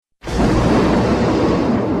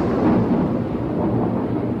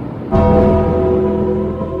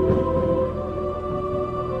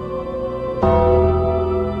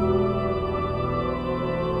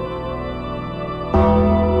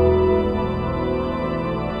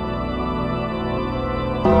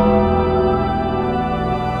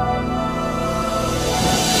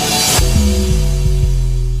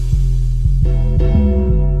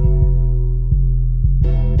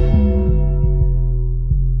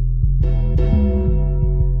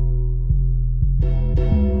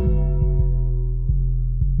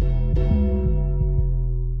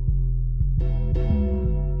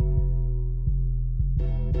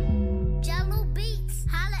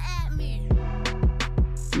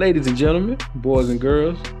Ladies and gentlemen, boys and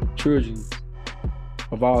girls, children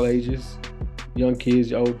of all ages, young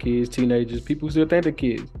kids, old kids, teenagers, people who still think they're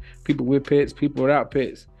kids, people with pets, people without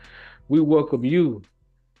pets, we welcome you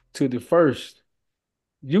to the first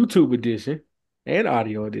YouTube edition and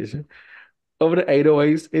audio edition of the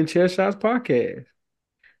 808s and Chair Shots podcast.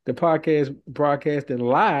 The podcast broadcasting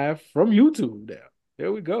live from YouTube now.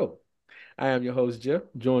 There we go. I am your host, Jeff,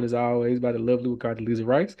 joined as always by the lovely Ricardo Lisa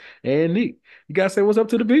Rice and Nick. You guys say what's up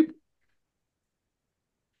to the people?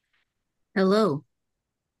 Hello,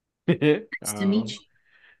 nice to meet um, you.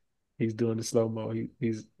 he's doing the slow mo.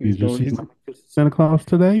 He's Did you doing see he's my Santa Claus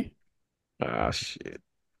today? shit.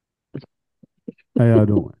 How y'all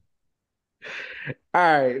doing? All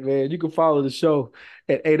right, man. You can follow the show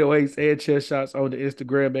at 808s and Chair Shots on the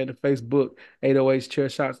Instagram and the Facebook, 808s Chair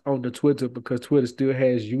Shots on the Twitter because Twitter still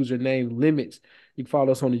has username limits. You can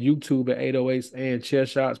follow us on the YouTube at 808s and Chair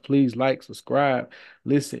Shots. Please like, subscribe,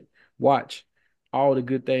 listen, watch, all the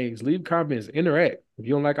good things. Leave comments, interact. If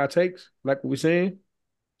you don't like our takes, like what we're saying,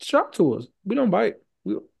 talk to us. We don't bite.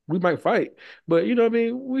 We might fight, but you know what I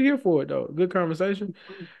mean? We're here for it though. Good conversation.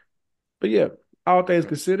 But yeah, all things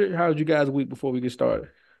considered, how was you guys' week before we get started?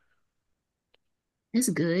 It's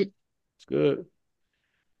good. It's good.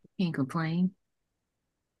 Can't complain.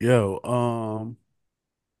 Yo,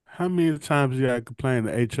 how many times you gotta complain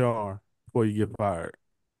to HR before you get fired?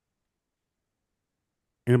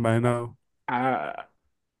 Anybody know? I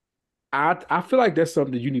I feel like that's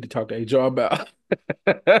something that you need to talk to HR about.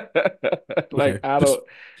 Like Okay, I just don't,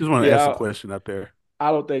 just want to ask a yeah, question out there.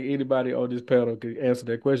 I don't think anybody on this panel can answer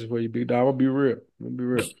that question for you, big dog. I'm gonna be real. I'm gonna be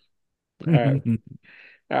real. All right.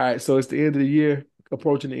 All right, so it's the end of the year,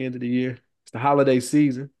 approaching the end of the year. It's the holiday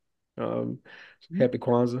season. Um, happy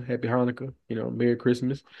Kwanzaa, happy Hanukkah, Merry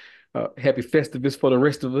Christmas. Happy Festivus for the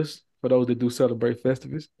rest of us, for those that do celebrate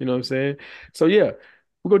Festivus, you know what I'm saying? So yeah,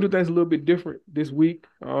 we're gonna do things a little bit different this week.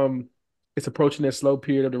 It's approaching that slow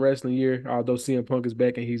period of the wrestling year, although CM Punk is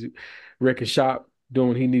back and he's wrecking shop, doing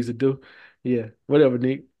what he needs to do. Yeah, whatever,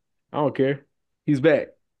 Nick. I don't care. He's back.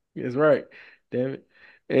 That's right. Damn it.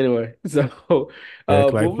 Anyway, so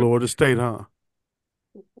Act but like Florida State, huh?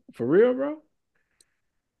 for real, bro?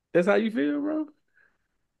 That's how you feel, bro?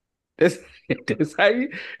 That's that's how you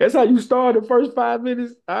that's how you start the first 5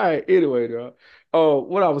 minutes. All right. Anyway, though. Oh,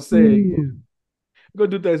 what I was saying, Yeah. we're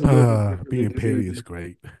gonna do things a little bit differently Being this petty is evening.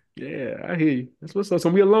 great. Yeah, I hear you. That's what's up. So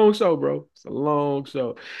we a long show, bro. It's a long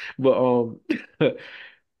show. But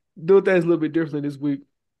do things a little bit differently this week.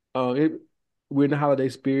 It we're in the holiday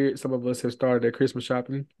spirit. Some of us have started their Christmas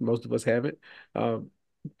shopping. Most of us haven't. Um,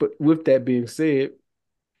 but with that being said,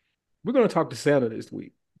 we're gonna talk to Santa this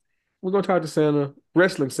week. We're gonna talk to Santa,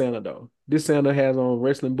 wrestling Santa though. This Santa has on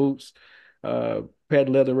wrestling boots, patent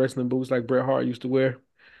leather wrestling boots like Bret Hart used to wear,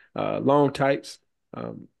 long tights.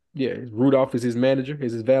 Yeah, Rudolph is his manager,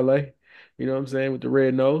 is his valet. You know what I'm saying, with the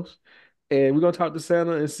red nose. And we're gonna talk to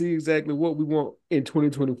Santa and see exactly what we want in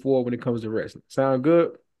 2024 when it comes to wrestling. Sound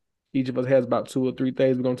good? Each of us has about two or three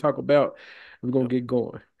things we're gonna talk about. We're gonna Yep. get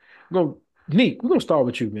going. We're gonna Neat, we're gonna start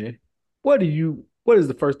with you, man. What is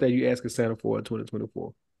the first thing you ask Santa for in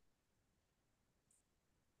 2024?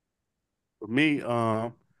 For me,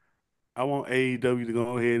 I want AEW to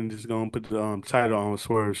go ahead and just go and put the title on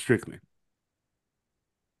Swerve Strickland.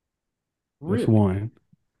 That's Really? one.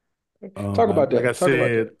 Talk about Like I that. Talk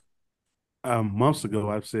about said that. months ago,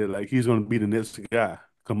 I've said like he's going to be the next guy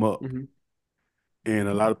come up, Hmm. and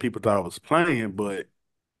a lot of people thought I was playing, but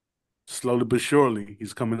slowly but surely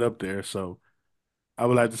he's coming up there. So I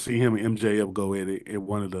would like to see him and MJF go at it at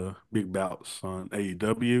one of the big bouts on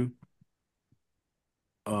AEW.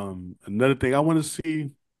 Another thing I want to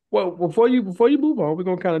see. Well, before you move on, we're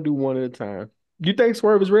gonna kind of do one at a time. You think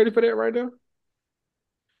Swerve is ready for that right now?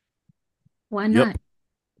 Why Yep, not?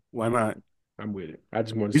 why not? I'm with it. I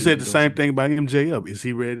just want to He see if said you're the gonna same say. thing about MJF. Is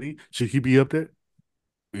he ready? Should he be up there?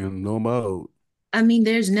 In no mode. I mean,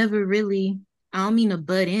 there's never really, I don't mean to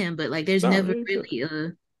butt in, but like there's No, never yeah, good.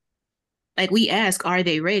 really like we ask, are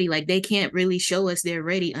they ready? Like they can't really show us they're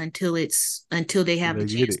ready until they Till have a they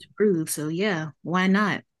get chance it to prove. So yeah, why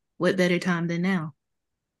not? What better time than now?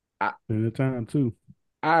 I in the time too.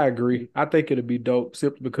 I agree. I think it'll be dope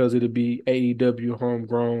simply because it'll be AEW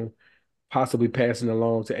homegrown, possibly passing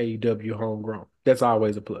along to AEW homegrown. That's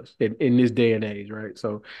always a plus in this day and age, right?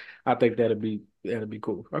 So I think that'll be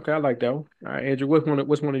cool. Okay, I like that one. All right, Andrew,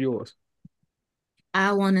 what's one of yours?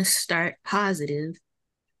 I want to start positive.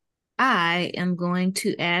 I am going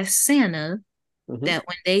to ask Santa Hmm. that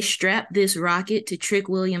when they strap this rocket to Trick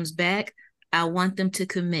Williams' back, I want them to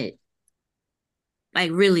commit.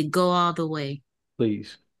 Like really go all the way.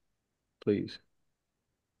 Please, please.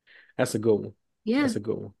 That's a good one. Yeah. That's a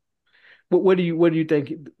good one. What do you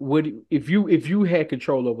think? If you had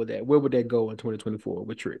control over that, where would that go in 2024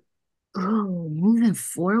 with Trick? Oh, moving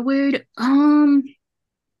forward.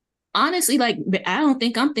 Honestly, like I don't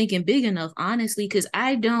think I'm thinking big enough, honestly, because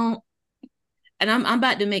I don't, and I'm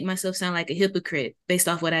about to make myself sound like a hypocrite based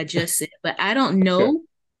off what I just said, but I don't Okay. know.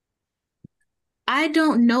 I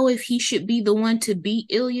don't know if he should be the one to beat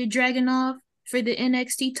Ilya Dragunov for the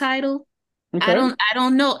NXT title. Okay. I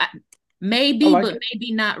don't know. I Maybe, like but it.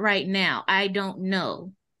 maybe not right now. I don't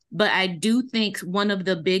know. But I do think one of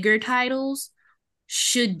the bigger titles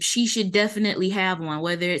should definitely have one,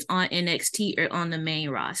 whether it's on NXT or on the main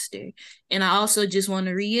roster. And I also just want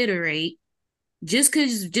to reiterate, just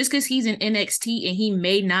because he's in NXT and he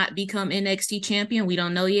may not become NXT champion, we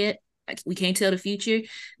don't know yet. We can't tell the future.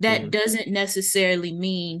 That Mhm. doesn't necessarily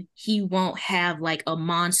mean he won't have like a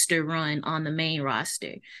monster run on the main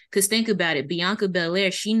roster. Because think about it, Bianca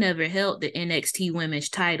Belair, she never held the NXT Women's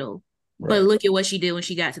title, but Right. look at what she did when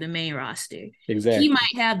she got to the main roster. He Exactly.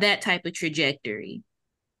 might have that type of trajectory.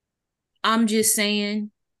 I'm just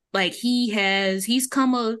saying, like he's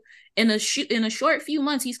come in a short few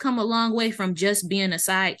months, he's come a long way from just being a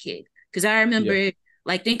sidekick. Because I Yeah. remember,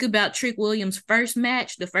 like, think about Trick Williams' first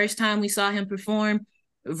match, the first time we saw him perform,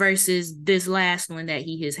 versus this last one that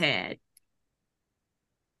he has had.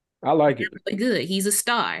 I like it. But good, he's a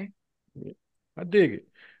star. Yeah. I dig it.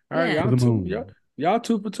 All right, Yeah. To y'all the two, y'all, moon. y'all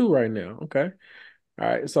 2 for 2 right now. Okay. All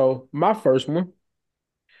right. So my first one,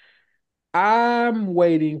 I'm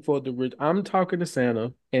waiting for I'm talking to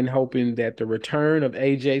Santa and hoping that the return of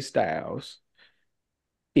AJ Styles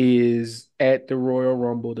is at the Royal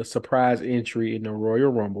Rumble, the surprise entry in the Royal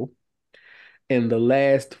Rumble. And the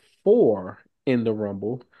last four in the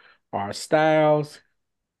Rumble are Styles,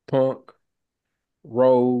 Punk,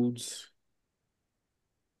 Rhodes,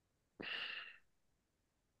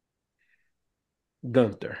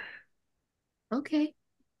 Gunther. Okay.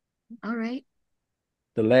 All right.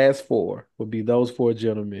 The last four would be those four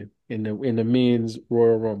gentlemen in the men's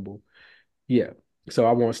Royal Rumble. Yeah. So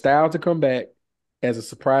I want Styles to come back as a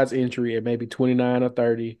surprise entry at maybe 29 or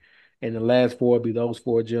 30. And the last four would be those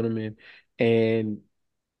four gentlemen. And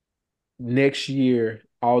next year,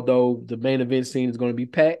 although the main event scene is going to be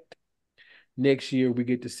packed, next year we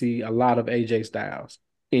get to see a lot of AJ Styles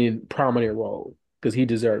in prominent role because he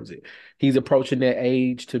deserves it. He's approaching that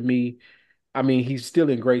age to me. I mean, he's still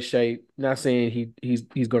in great shape. Not saying he's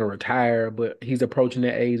going to retire, but he's approaching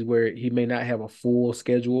that age where he may not have a full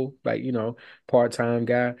schedule, like part-time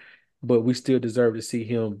guy, but we still deserve to see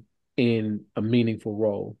him in a meaningful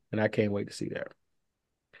role, and I can't wait to see that.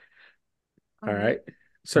 All All right. right, I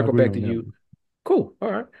circle agree back to on that you. one. Cool.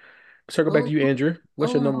 All right, circle back to Hold, you, Andrew.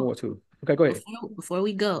 What's your hold number on. one, two? Okay, go ahead. Before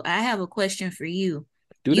we go, I have a question for you.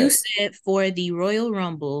 Do You that. said for the Royal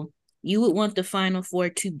Rumble, you would want the final four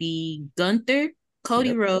to be Gunther, Cody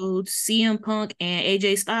Yep. Rhodes, CM Punk, and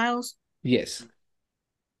AJ Styles. Yes.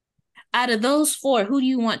 Out of those four, who do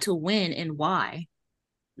you want to win and why?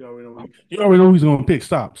 You already know who's gonna pick.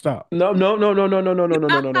 Stop. Stop. No, no, no, no, no, no, no, no, no,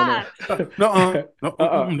 no, no, no, no. Stop. No. No. No,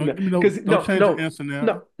 Don't give me no. because Don't no, change your no, answer no,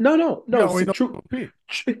 now. no, no, You no. already know who's True, gonna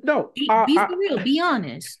pick. no. Be for real. Be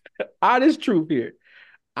honest. Honest truth here.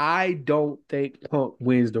 I don't think Punk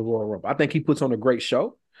wins the Royal Rumble. I think he puts on a great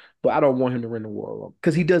show, but I don't want him to win the Royal Rumble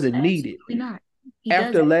because he doesn't need it. Absolutely not. He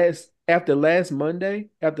doesn't. After last Monday,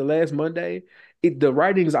 the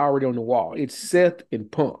writing's already on the wall. It's Seth and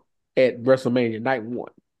Punk at WrestleMania night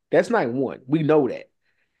one. That's night one. We know that.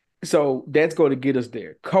 So that's going to get us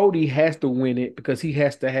there. Cody has to win it because he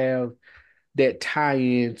has to have that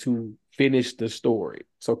tie-in to finish the story.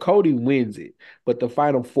 So Cody wins it, but the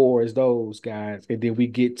final four is those guys, and then we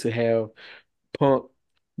get to have Punk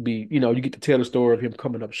be, you get to tell the story of him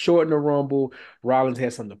coming up short in the Rumble. Rollins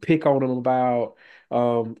has something to pick on him about.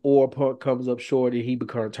 Or Punk comes up short and he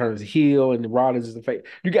becomes turns heel, and Rollins is the face.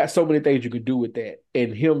 You got so many things you could do with that,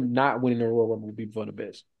 and him not winning the Royal Rumble would be for the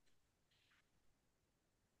best.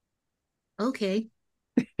 Okay.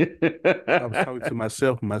 I was talking to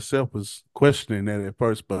myself. Myself was questioning that at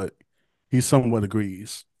first, but he somewhat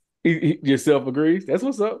agrees. Yourself agrees. That's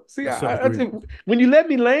what's up. See, Myself I agrees. when you let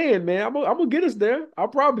me land, man, I'm gonna get us there. I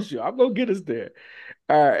promise you, I'm gonna get us there.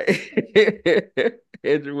 All right,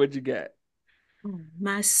 Andrew, what you got?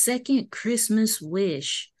 My second Christmas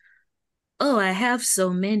wish. Oh, I have so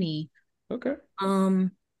many. Okay,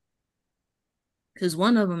 Um, because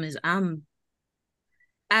one of them is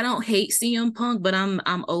I don't hate CM Punk, but I'm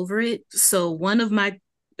over it. So one of my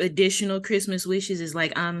additional Christmas wishes is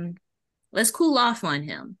like let's cool off on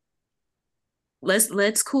him.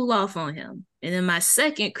 Let's cool off on him. And then my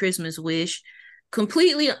second Christmas wish,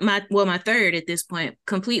 completely my third at this point,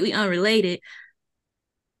 completely unrelated.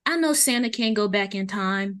 I know Santa can't go back in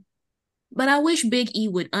time, but I wish Big E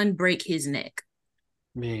would unbreak his neck.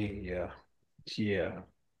 Man, yeah. Yeah.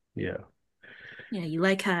 Yeah. Yeah, you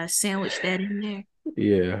like how I sandwiched that in there?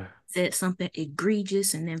 Yeah. Said something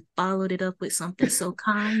egregious and then followed it up with something so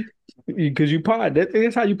kind. Because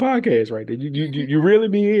that's how you podcast right there. You Mhm. really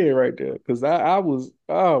be in right there. Because I was,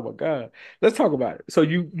 oh my God. Let's talk about it. So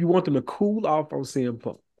you want them to cool off on CM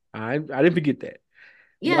Punk. I didn't forget that.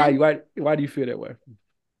 Yeah, Why do you feel that way?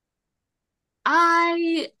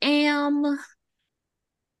 I am.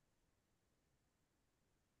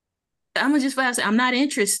 I'm gonna just flat out say I'm not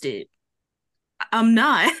interested. I'm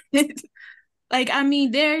not. Like, I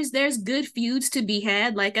mean, there's good feuds to be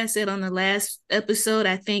had. Like I said on the last episode,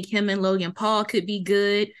 I think him and Logan Paul could be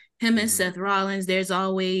good. Him and Hmm. Seth Rollins, there's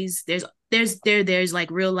always there's like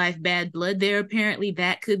real life bad blood there. Apparently,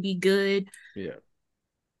 that could be good. Yeah.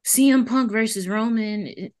 CM Punk versus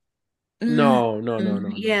Roman, No, no, no, no,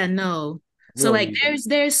 no. yeah, no. We So don't like need that.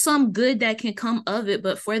 there's some good that can come of it,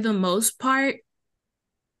 but for the most part,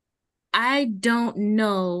 I don't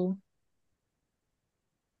know.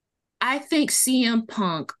 I think CM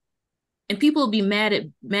Punk, and people will be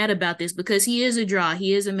mad about this because he is a draw,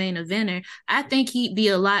 he is a main eventer. I think he'd be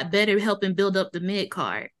a lot better helping build up the mid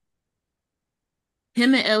card.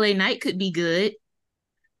 Him and LA Knight could be good.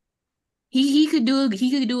 He could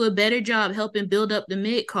do a better job helping build up the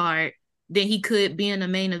mid card than he could being a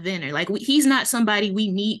main eventer. Like he's not somebody we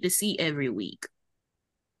need to see every week.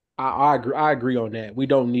 I agree on that. We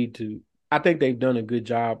don't need to. I think they've done a good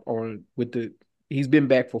job on with the. He's been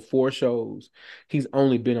back for 4 shows. He's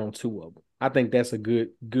only been on 2 of them. I think that's a good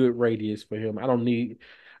radius for him. I don't need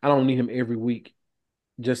him every week.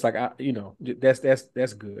 Just like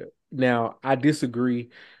that's good. Now I disagree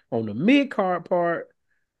on the mid card part.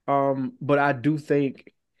 But I do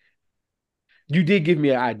think you did give me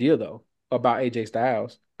an idea though about AJ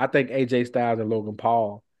Styles. I think AJ Styles and Logan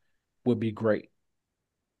Paul would be great.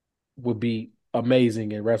 Would be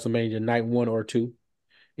amazing in WrestleMania night 1 or 2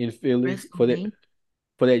 in Philly WrestleMania.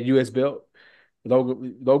 for that US belt.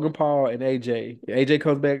 Logan Paul and AJ. AJ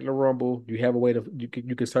comes back in the Rumble. You have a way to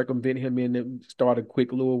you can circumvent him in and start a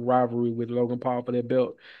quick little rivalry with Logan Paul for that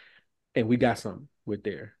belt, and we got something with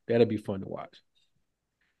there. That'll be fun to watch.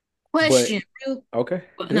 But Question. okay,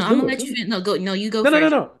 No, let's I'm do gonna it. let you no go. No, you go No, no, no,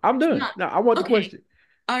 first. no. I'm No, done. No, I want the okay. question.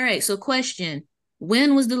 All right. So question.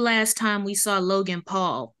 When was the last time we saw Logan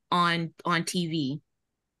Paul on TV?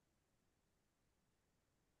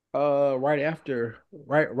 Right after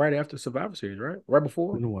Survivor Series, right? Right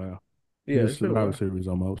before. Been a while. Yeah, Yeah, it's been a Survivor while. Series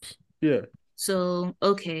almost. Yeah, So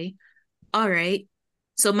okay. All right.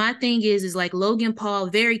 So my thing is like Logan Paul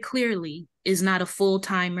very clearly is not a full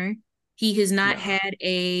timer. He has not nah. had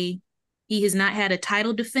a he has not had a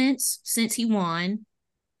title defense since he won.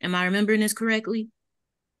 Am I remembering this correctly?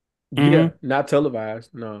 Mm-hmm. Yeah, not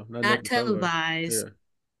televised. No, not Not nothing televised. televised. Yeah.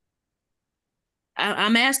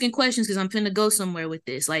 I'm asking questions because I'm finna go somewhere with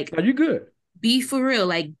this. Like, Are you good? be for real.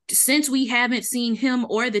 Like, since we haven't seen him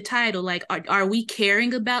or the title, like, are we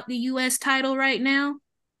caring about the U.S. title right now?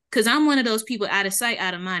 Because I'm one of those people out of sight,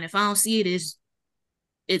 out of mind. If I don't see it,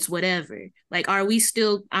 it's whatever. Like, are we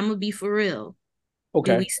still? I'm gonna be for real.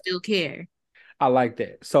 Do we Okay. still care? I like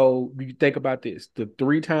that. So you think about this. The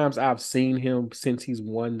 3 times I've seen him since he's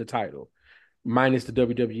won the title, minus the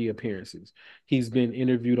WWE appearances. He's been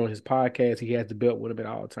interviewed on his podcast. He has the belt with him at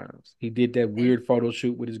all times. He did that Okay. weird photo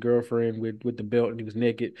shoot with his girlfriend with the belt and he was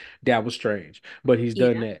naked. That was strange, but he's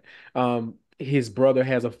done Yeah. that. His brother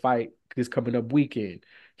has a fight this coming up weekend.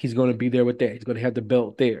 He's going to be there with that. He's going to have the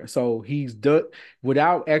belt there. So he's done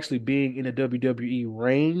without actually being in a WWE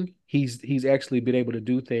ring. He's actually been able to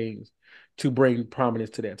do things to bring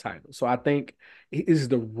prominence to that title. So I think it is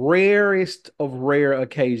the rarest of rare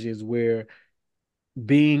occasions where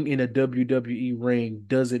being in a WWE ring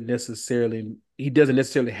doesn't necessarily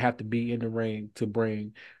have to be in the ring to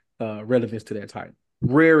bring relevance to that title.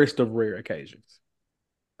 Rarest of rare occasions.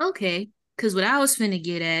 Okay. Because what I was finna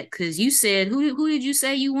get at, because you said who did you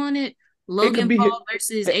say you wanted? It could Logan be Paul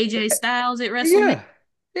versus eh, AJ eh, Styles at WrestleMania. yeah.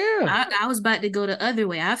 Yeah. I was about to go the other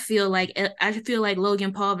way. I feel like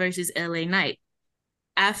Logan Paul versus LA Knight.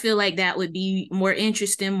 I feel like that would be more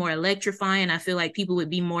interesting, more electrifying. I feel like people would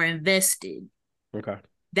be more invested. Okay.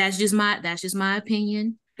 That's just my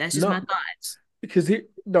opinion. That's just my No, thoughts. because here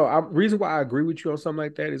no, reason why I agree with you on something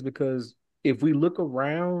like that is because if we look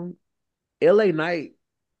around, LA Knight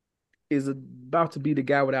is about to be the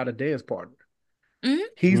guy without a dance partner. Mm-hmm.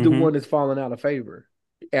 He's the Mm-hmm. one that's falling out of favor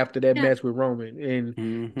after that Yeah, match with Roman, and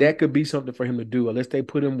Mm-hmm. that could be something for him to do unless they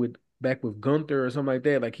put him with back with Gunther or something like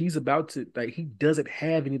that. Like he's about to like he doesn't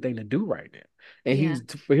have anything to do right now, and yeah. he's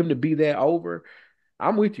for him to be that over.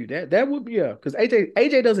 I'm with you. That would be, yeah, because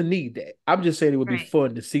AJ doesn't need that. I'm just saying it would be Right.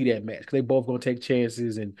 fun to see that match because they both gonna take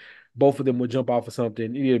chances and both of them would jump off of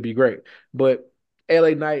something. It'd be great. But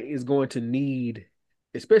LA Knight is going to need,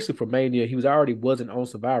 especially for Mania, he was already wasn't on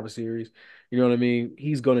Survivor Series. You know what I mean?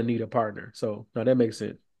 He's gonna need a partner. So no, that makes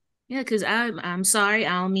sense. Yeah, because I'm sorry,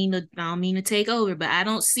 I don't mean to take over, but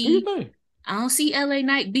Do you think? I don't see LA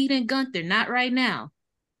Knight beating Gunther. Not right now.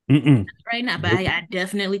 Mm-mm. Right now. But Nope. I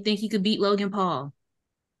definitely think he could beat Logan Paul.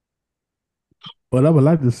 But I would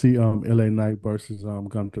like to see LA Knight versus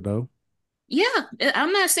Gunther though. Yeah,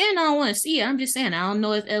 I'm not saying I don't want to see it. I'm just saying I don't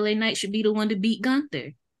know if LA Knight should be the one to beat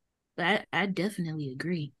Gunther. But I definitely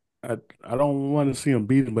agree. I don't want to see him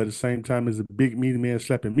beat him, but at the same time, it's a big meaty man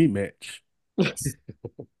slapping me match. It's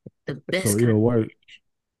the So best kind it'll of work.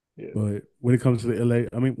 Yeah. But when it comes to the LA,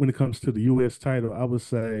 I mean, when it comes to the US title, I would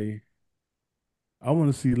say I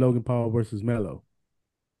want to see Logan Paul versus Melo.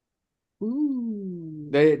 ooh.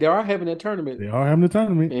 They are having that tournament They are having a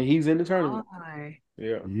tournament. and he's in the tournament. Are.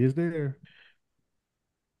 Yeah. He is there.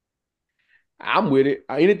 I'm with it.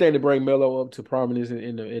 Anything to bring Melo up to prominence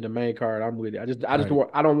in the main card, I'm with it. I just don't Right.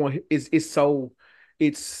 want, I don't want it's so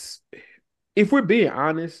it's if we're being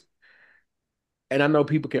honest, and I know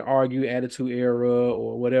people can argue Attitude Era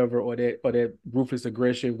or whatever, or that ruthless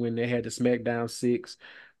aggression when they had the SmackDown six,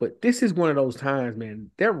 but this is one of those times,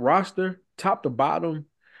 man. Their roster, top to bottom,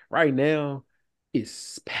 right now,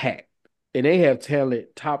 is packed, and they have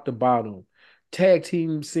talent top to bottom. Tag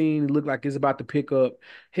team scene look like it's about to pick up.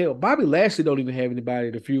 Hell, Bobby Lashley don't even have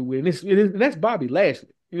anybody to feud with, and that's Bobby Lashley.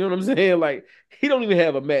 You know what I'm saying? Like he don't even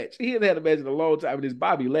have a match. He hasn't had a match in a long time, and it's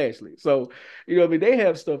Bobby Lashley. So you know what I mean? They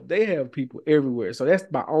have stuff. They have people everywhere. So that's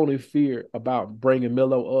my only fear about bringing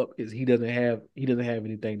Melo up is he doesn't have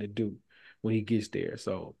anything to do when he gets there.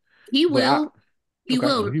 So, He but I will. He okay,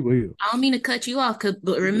 will. He will. I don't mean to cut you off, but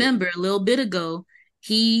you good? remember a little bit ago,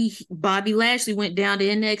 Bobby Lashley went down to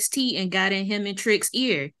NXT and got in him and Trick's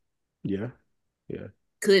ear. Yeah, yeah,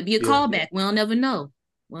 Could be a yeah. callback. We'll never know.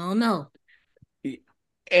 We don't know.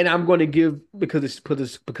 And I'm going to give because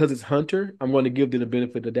it's Hunter. I'm going to give them the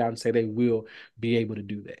benefit of the doubt and say they will be able to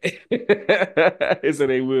do that. And so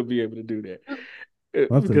they will be able to do that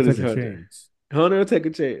I have to because it's take a Hunter. chance. Hunter will take a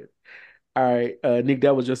chance. All right, Nick,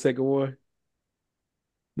 that was your second one.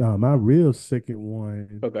 Now, my real second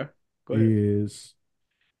one Okay, go ahead. is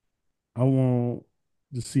I want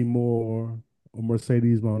to see more of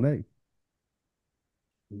Mercedes Monet.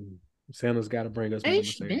 Mm. Santa's got to bring us more Where's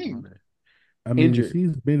she Mercedes been? Monet. I mean, Injured.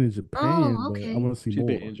 she's been in Japan, Oh, but I okay. want to see She's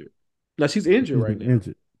been more. injured. No, she's injured She's right been now.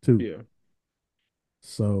 injured too. Yeah.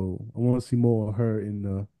 So I want to see more of her in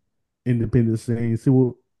the independent scene. See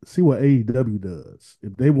what AEW does.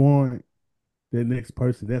 If they want that next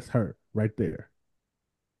person, that's her right there.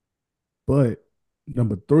 But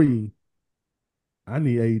number three, I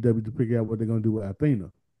need AEW to figure out what they're gonna do with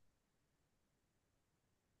Athena.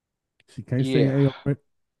 She can't stay Yeah. in AR,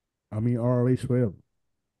 I mean ROH forever.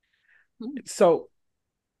 So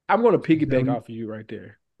I'm going to She's piggyback having off of you right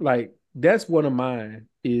there. Like that's one of mine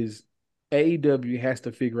is AEW has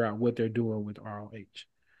to figure out what they're doing with ROH.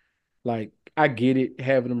 Like I get it,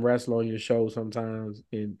 having them wrestle on your show sometimes,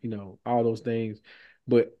 and all those things.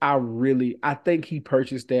 But I think he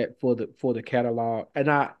purchased that for the catalog, and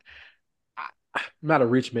I'm not a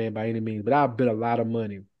rich man by any means, but I bet a lot of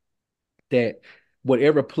money that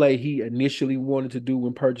whatever play he initially wanted to do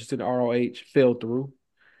when purchasing ROH fell through,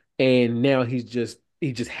 and now he just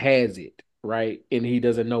has it right, and he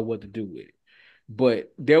doesn't know what to do with it.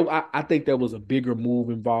 But I think there was a bigger move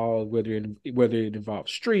involved, whether it involved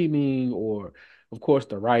streaming or, of course,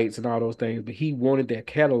 the rights and all those things. But he wanted that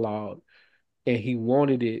catalog, and he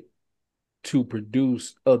wanted it to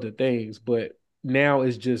produce other things. But now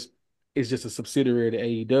it's just a subsidiary of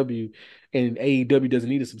AEW, and AEW doesn't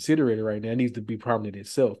need a subsidiary right now. It needs to be prominent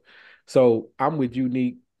itself. So I'm with you,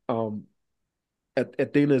 Neek. Um,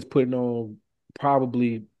 Athena is putting on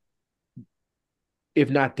probably, if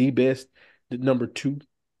not the best, the number two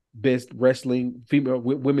best wrestling female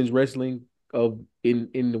women's wrestling of in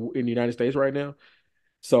the United States right now.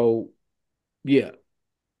 So yeah,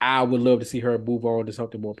 I would love to see her move on to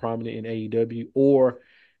something more prominent in AEW,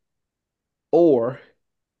 or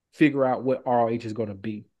figure out what ROH is going to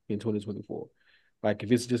be in 2024. Like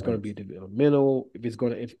if it's just going to right. be developmental, if it's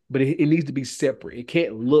going to, but it needs to be separate.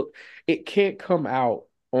 It can't come out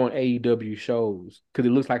on AEW shows because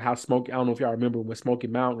it looks like how Smoky. I don't know if y'all remember when Smoky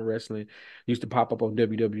Mountain Wrestling used to pop up on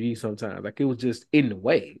WWE sometimes. Like it was just in the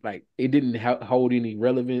way. Like it didn't hold any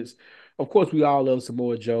relevance. Of course, we all love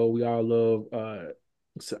Samoa Joe. We all love.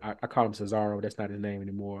 I call him Cesaro. That's not his name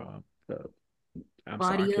anymore. I'm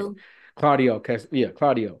sorry. Claudio. Yeah,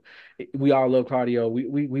 Claudio. We all love Claudio.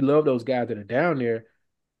 We love those guys that are down there,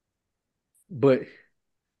 but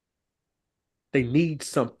they need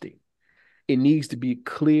something. It needs to be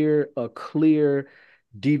a clear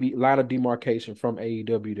line of demarcation from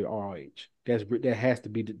AEW to ROH. That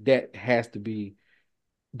has to be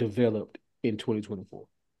developed in 2024.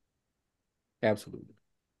 Absolutely.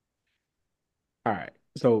 All right.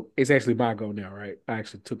 So it's actually my go now, right? I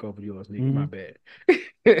actually took over yours, Nikki. My Hmm.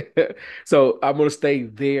 bad. So I'm gonna stay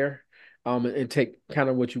there, and take kind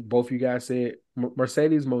of what you both you guys said.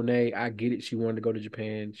 Mercedes Monet, I get it. She wanted to go to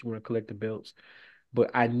Japan. She wanted to collect the belts,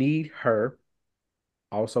 but I need her.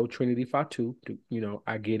 Also, Trinity Fatu.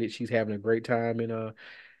 I get it. She's having a great time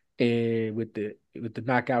and with the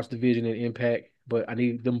knockouts division and Impact, but I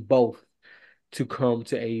need them both to come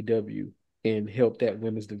to AEW and help that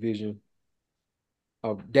women's division.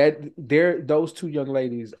 Those two young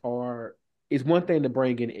ladies are. It's one thing to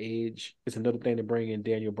bring in Edge. It's another thing to bring in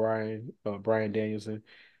Brian Danielson.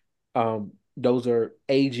 Those are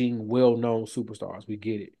aging, well-known superstars. We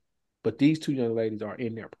get it, but these two young ladies are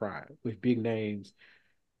in their prime with big names,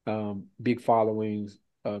 big followings,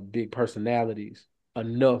 big personalities,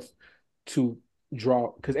 enough to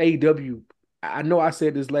draw. Because AEW, I know I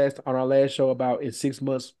said this last on our last show about in 6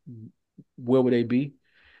 months, where would they be?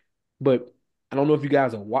 But I don't know if you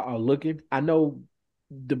guys are looking. I know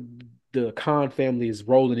the the Khan family is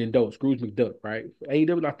rolling in dough. Scrooge McDuck, right?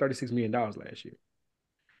 AEW lost $36 million last year.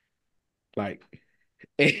 Like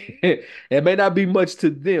it may not be much to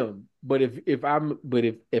them, but if I'm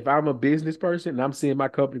a business person and I'm seeing my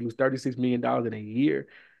company lose $36 million in a year,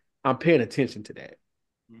 I'm paying attention to that.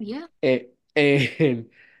 Yeah. And and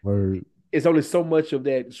Word. it's only so much of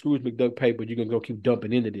that Scrooge McDuck paper you're gonna go keep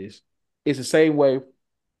dumping into this. It's the same way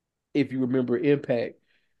if you remember Impact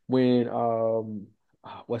when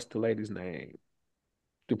what's the lady's name?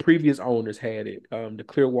 The previous owners had it. The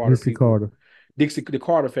Clearwater Missy people, Carter. the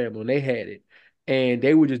Carter family, and they had it. And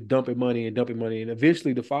they were just dumping money. And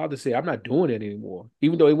eventually the father said, I'm not doing it anymore.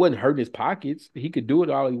 Even though it wasn't hurting his pockets, he could do it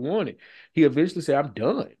all he wanted. He eventually said, I'm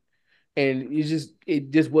done. And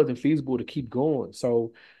it just wasn't feasible to keep going.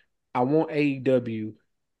 So I want AEW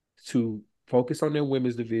to focus on their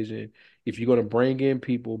women's division. If you're gonna bring in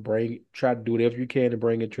people, try to do whatever you can to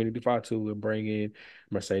bring in Trinity Fatu and bring in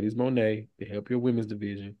Mercedes Monet to help your women's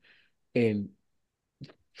division and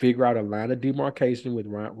figure out a line of demarcation with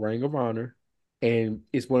Ring of Honor. And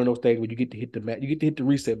it's one of those things where you get to hit you get to hit the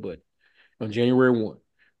reset button on January 1.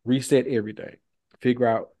 Reset everything. Figure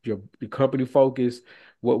out your company focus,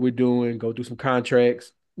 what we're doing, go through some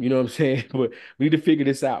contracts. You know what I'm saying? But we need to figure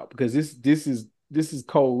this out because this is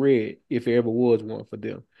cold red if there ever was one for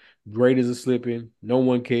them. Graders are slipping. No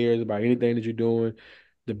one cares about anything that you're doing.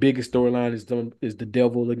 The biggest storyline is the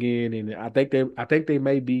devil again, and I think they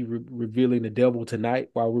may be revealing the devil tonight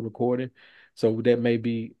while we're recording, so that may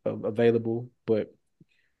be available. But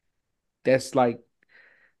that's like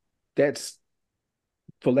that's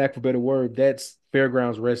for lack of a better word, that's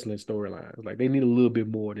fairgrounds wrestling storylines. Like they need a little bit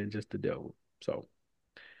more than just the devil. So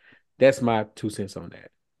that's my 2 cents on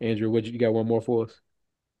that. Andrew, what you got one more for us?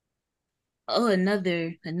 Oh,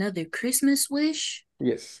 another Christmas wish.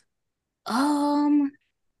 Yes. Um.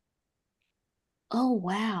 Oh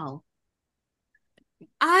wow.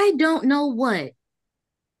 I don't know what,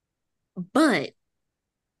 but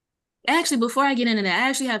actually, before I get into that, I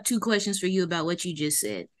actually have two questions for you about what you just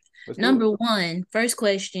said. Let's do it. Number one, first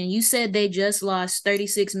question, you said they just lost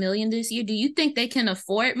 36 million this year. Do you think they can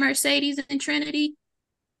afford Mercedes and Trinity?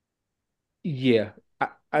 Yeah.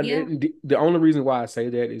 Yeah. The only reason why I say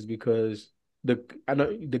that is because I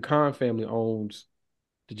know the Khan family owns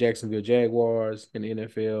the Jacksonville Jaguars and the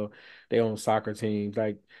NFL. They own soccer teams.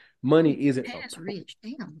 Like money isn't a That's rich.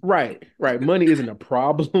 Damn. right, right. Money isn't a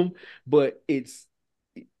problem, but it's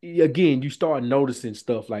again, you start noticing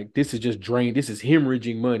stuff like this is just drain. This is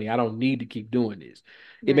hemorrhaging money. I don't need to keep doing this.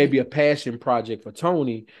 It may Right. be a passion project for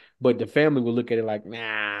Tony, but the family will look at it like,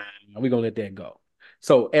 nah, we're gonna let that go.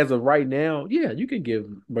 So as of right now, yeah, you can give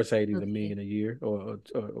Mercedes a Okay. million a year or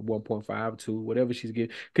 1.5, 2, whatever she's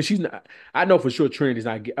getting. Because she's not, I know for sure Trinity's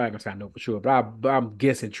not, I'm gonna say I know for sure, but I'm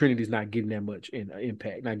guessing Trinity's not getting that much in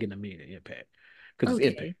impact, not getting a million in impact because it's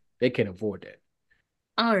impact. Okay. They can't afford that.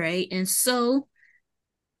 All right. And so,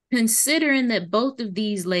 considering that both of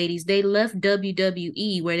these ladies, they left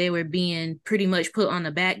WWE where they were being pretty much put on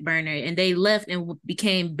the back burner and they left and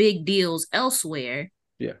became big deals elsewhere.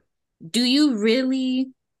 Yeah. Do you really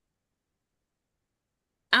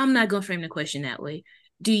I'm not going to frame the question that way.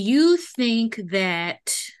 Do you think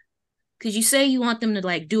that because you say you want them to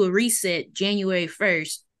like do a reset January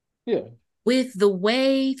 1st, Yeah. with the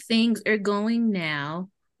way things are going now,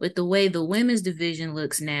 with the way the women's division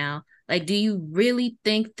looks now, like do you really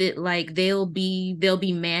think that like they'll be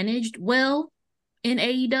managed well in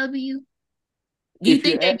AEW? Do you If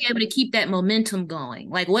think you're they'd at, be able to keep that momentum going?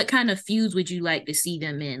 Like what kind of feuds would you like to see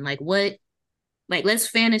them in? Like let's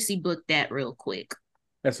fantasy book that real quick.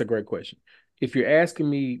 That's a great question. If you're asking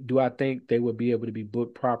me, do I think they would be able to be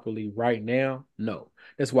booked properly right now? No.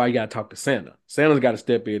 That's why you got to talk to Santa. Santa's got to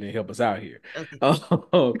step in and help us out here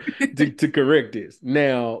Okay. to correct this.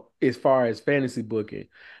 Now, as far as fantasy booking,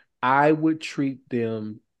 I would treat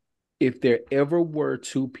them if there ever were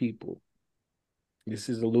two people. This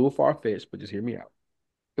is a little far fetched, but just hear me out.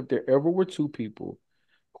 If there ever were two people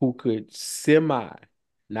who could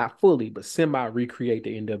not fully, but semi recreate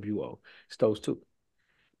the NWO, it's those two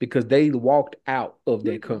because they walked out of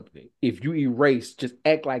that company. If you erase, just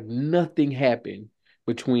act like nothing happened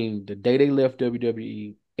between the day they left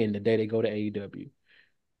WWE and the day they go to AEW,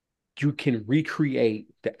 you can recreate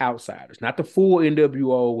the outsiders, not the full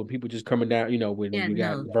NWO when people just coming down, when Yeah, you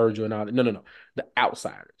got no. Virgil and all that. No, no, no. The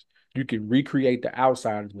outsiders. You can recreate the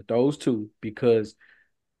outsiders with those two because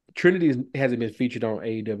hasn't been featured on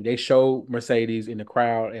AEW. They showed Mercedes in the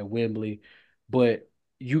crowd at Wembley, but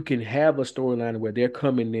you can have a storyline where they're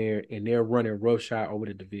coming there and they're running roughshod over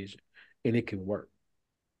the division, and it can work.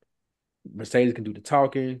 Mercedes can do the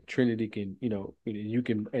talking. Trinity can, you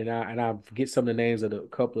can, and I forget some of the names of the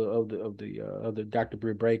couple of the Dr.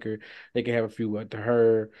 Britt Baker. They can have a few to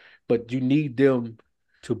her, but you need them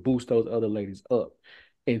to boost those other ladies up.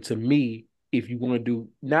 And to me, if you want to do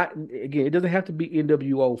not again, it doesn't have to be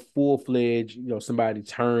NWO full fledged, somebody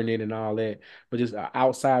turning and all that, but just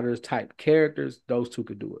outsiders type characters. Those two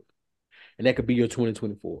could do it, and that could be your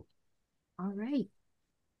 2024. All right.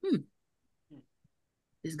 Hmm.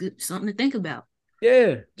 It's good. Something to think about.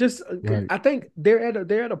 Yeah, just Right. I think they're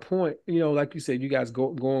at a point, like you said, you guys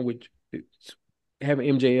going with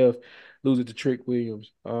having MJF lose it to Trick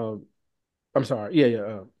Williams. I'm sorry, yeah,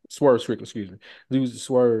 yeah, Swerve Strickland, excuse me, lose to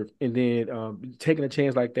Swerve, and then taking a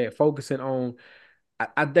chance like that, focusing on.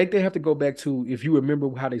 I think they have to go back to if you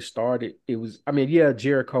remember how they started. It was, I mean, yeah,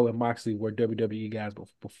 Jericho and Moxley were WWE guys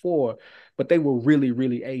before, but they were really,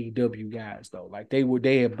 really AEW guys though. Like they were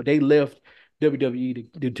there, but they left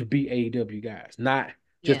WWE to be AEW guys, not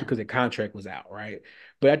just Yeah. because their contract was out, right?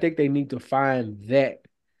 But I think they need to find that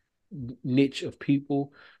niche of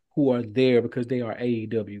people who are there because they are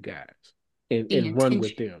AEW guys The and run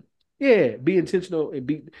with intention. them. Yeah, be intentional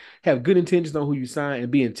and have good intentions on who you sign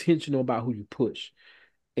and be intentional about who you push.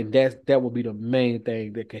 And that will be the main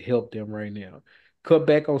thing that could help them right now. Cut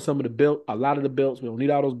back on some of the belt, a lot of the belts. We don't need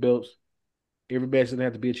all those belts. Every match doesn't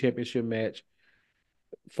have to be a championship match.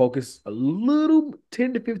 Focus a little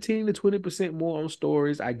 10 to 15 to 20% more on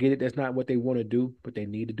stories. I get it. That's not what they want to do, but they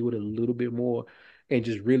need to do it a little bit more and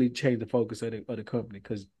just really change the focus of the company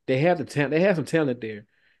because they have the talent. They have some talent there.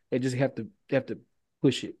 They just have to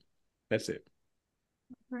push it. That's it.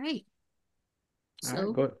 Right. All right,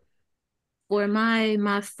 So go ahead. for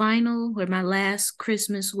my final or my last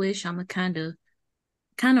Christmas wish, I'm gonna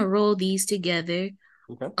kind of roll these together.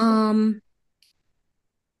 Okay. Um,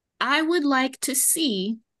 I would like for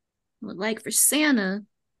Santa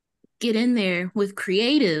get in there with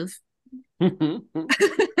creative.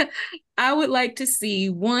 I would like to see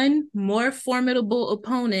one more formidable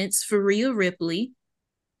opponents for Rhea Ripley,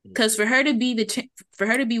 because for her to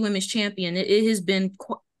be women's champion, it has been.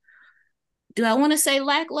 Do I want to say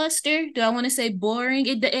lackluster? Do I want to say boring?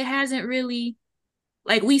 It hasn't really,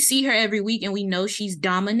 like, we see her every week and we know she's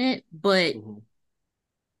dominant, but Mhm.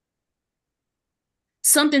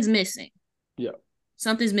 something's missing. Yeah.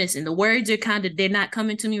 Something's missing. The words are they're not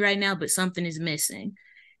coming to me right now, but something is missing.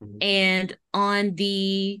 Mhm. And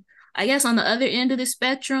I guess on the other end of the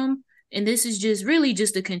spectrum, and this is just really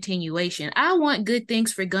just a continuation, I want good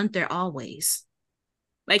things for Gunther always.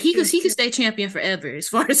 Like Yeah. he could stay champion forever, as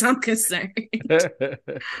far as I'm concerned.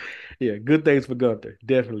 Yeah, good things for Gunther.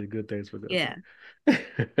 Definitely good things for Gunther. Yeah.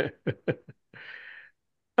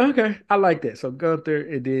 Okay, I like that. So Gunther,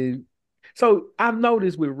 and then so I've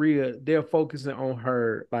noticed with Rhea, they're focusing on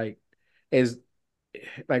her as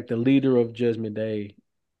like the leader of Judgment Day,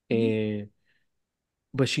 Mhm. and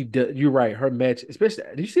but she does. You're right. Her match, especially.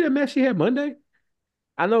 Did you see the match she had Monday?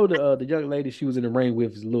 I know the young lady she was in the ring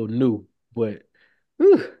with is a little new, but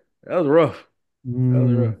whew, that was rough. That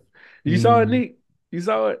was rough. Mm, You saw it, mm, Nick? You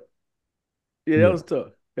saw it? Yeah, that yeah, was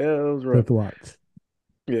tough. Yeah, that was rough. Fifth Watch.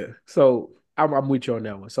 Yeah. So I'm with you on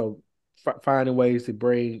that one. So finding ways to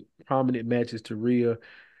bring prominent matches to Rhea.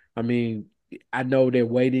 I mean, I know they're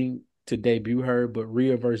waiting to debut her, but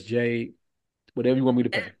Rhea versus Jade, whatever you want me to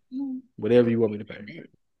pay. Whatever you want me to pay.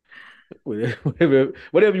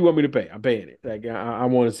 Whatever you want me to pay, I'm paying it. Like I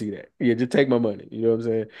want to see that. Yeah, just take my money. You know what I'm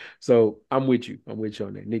saying? So I'm with you. I'm with you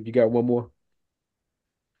on that. Nick, you got one more?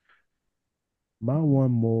 My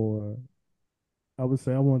one more, I would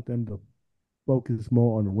say I want them to focus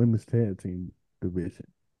more on the women's tag team division.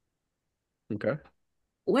 Okay.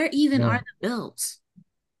 Where even are Now, the belts?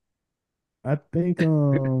 I think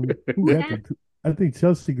who What got the happened? two? I think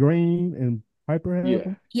Chelsea Green and Piper have Yeah.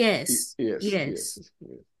 them. Yes, Yes. yes. Yes.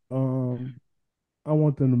 Yes. Um, I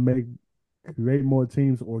want them to create more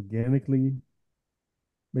teams organically,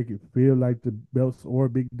 make it feel like the belts are a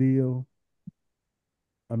big deal.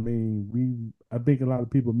 I mean, I think a lot of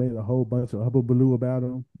people made a whole bunch of hubbubaloo about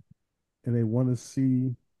them, and they want to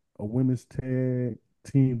see a women's tag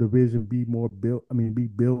team division be more built. I mean, be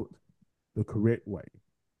built the correct way.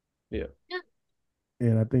 Yeah. Yeah.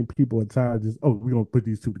 And I think people are tired of just, oh, we're gonna put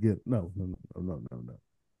these two together. No, no, no, no, no, no,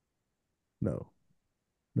 no,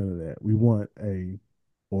 none of that. We want a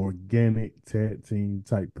organic tag team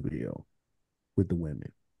type deal with the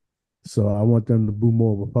women. So I want them to do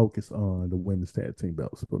more of a focus on the women's tag team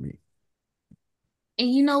belts for me. And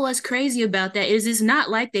you know what's crazy about that is it's not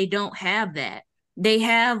like they don't have that. They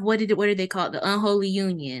have what did they call it? The unholy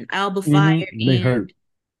union, Alba Fire, Mm-hmm. They and hurt.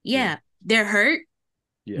 Yeah. yeah, they're hurt.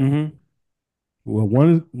 Yeah. Mm-hmm. Well,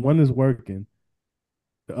 one is working,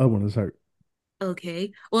 the other one is hurt.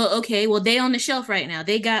 Okay. Well, they on the shelf right now.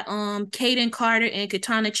 They got Kaden Carter and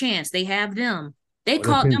Katana Chance. They have them. They Oh, their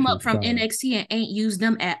called them finisher up is from fire. NXT and ain't used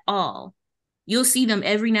them at all. You'll see them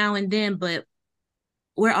every now and then, but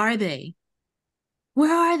where are they?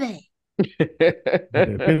 Where are they? But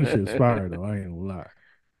their finisher is fire though. I ain't gonna lie.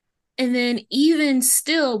 And then even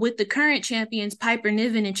still with the current champions, Piper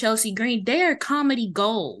Niven and Chelsea Green, they are comedy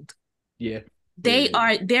gold. Yeah. Yeah. They Yeah.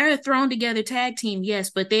 are they're a thrown together tag team, yes,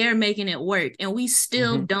 but they are making it work. And we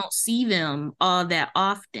still Hmm. don't see them all that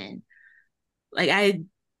often. Like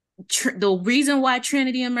the reason why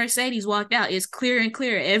Trinity and Mercedes walked out is clear and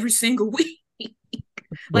clear every single week.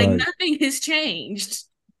 Like Right. nothing has changed.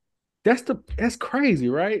 That's crazy,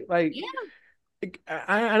 right? Like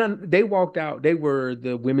Yeah. they walked out. They were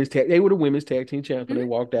the women's tag team champs when they Mhm.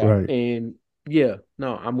 walked out. Right. And yeah,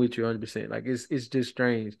 no, I'm with you 100%. Like it's just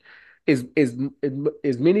strange. As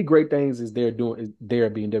many great things as they're doing as they're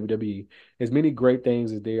being WWE, as many great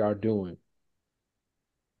things as they are doing,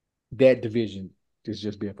 that division is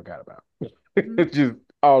just being forgot about. Mhm. It's just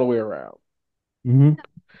all the way around. Mm-hmm.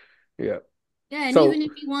 Yeah. Yeah, and even So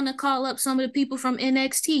if you want to call up some of the people from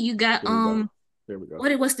NXT, you got there we go. There we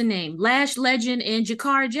go. what's the name? Lash Legend and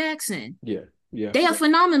Jakar Jackson. Yeah. Yeah. They are a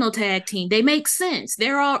phenomenal tag team. They make sense.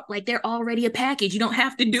 They're already a package. You don't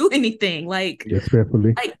have to do anything. Yeah.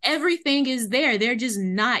 Respectfully. Like everything is there. They're just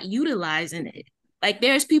not utilizing it. Like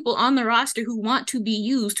there's people on the roster who want to be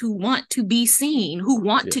used, who want to be seen, who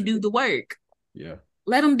want to Yeah. do the work. Yeah.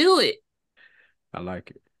 Let them do it. I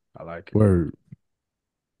like it. I like it. Word.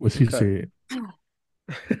 What she Okay. said.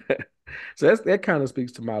 So that kind of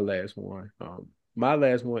speaks to my last one. My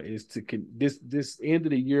last one is this end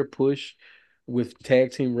of the year push with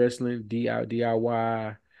tag team wrestling,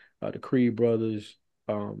 DIY, the Creed brothers,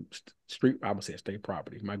 street. I'm gonna say state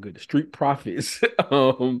property. My goodness, Street Profits.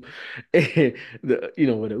 And when the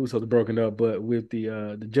Usos are broken up, but with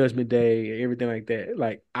the Judgment Day and everything like that.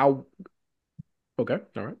 Like okay, all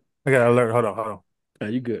right, I got alert. Hold on, hold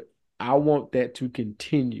on. you good. I want that to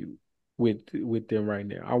continue with them right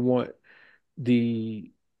now. I want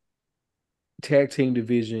the tag team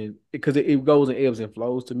division because it goes in ebbs and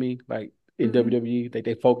flows to me. Like in Mhm. WWE,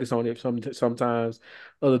 they focus on it sometimes.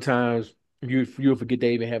 Other times you'll forget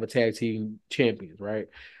they even have a tag team champions, right?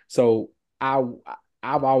 So I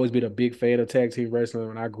I've always been a big fan of tag team wrestling.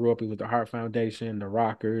 When I grew up, it was the Heart Foundation, the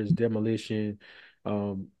Rockers, Demolition,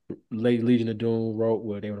 um, late Legion of Doom,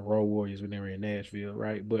 they were the Road Warriors when they were in Nashville,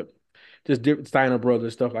 right? But just different Steiner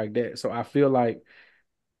Brothers, stuff like that. So I feel like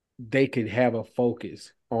they could have a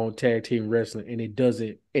focus on tag team wrestling and it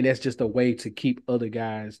doesn't, and that's just a way to keep other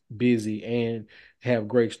guys busy and have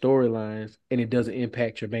great storylines, and it doesn't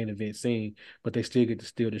impact your main event scene, but they still get to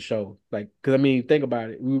steal the show. Like, because I mean, think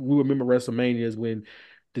about it. We remember WrestleManias when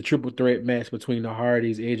the triple threat match between the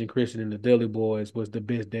Hardys, Edge and Christian, and the Dudley Boys was the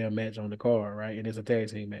best damn match on the card, right? And it's a tag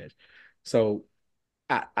team match. So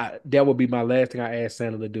I that would be my last thing I ask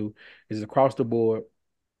Santa to do is across the board,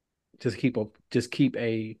 just keep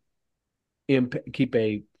a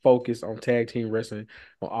focus on tag team wrestling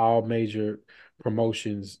on all major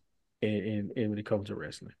promotions and when it comes to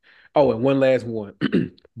wrestling. Oh, and one last one.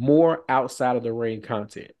 More outside of the ring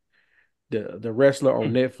content. The wrestler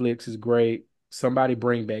on Netflix is great. Somebody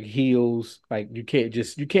bring back heels. Like you can't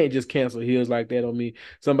just cancel heels like that on me.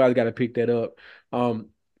 Somebody's got to pick that up. Um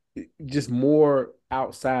just more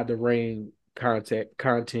outside the ring content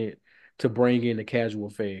to bring in the casual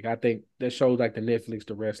fan. I think that shows like the Netflix,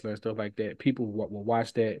 the wrestler and stuff like that. People will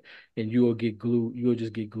watch that, and you'll get glued. You'll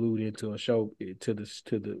just get glued into a show to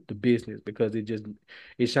the business because it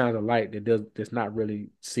shines a light that's not really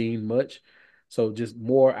seen much. So just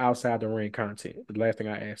more outside the ring content. The last thing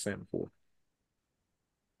I asked Santa for.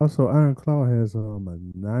 Also, Iron Claw has a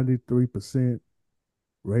 93%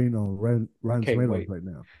 rating on I Rotten can't Tomatoes wait. right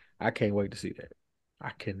now. I can't wait to see that. I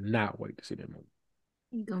cannot wait to see that movie.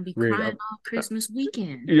 You're gonna be Ready? crying all Christmas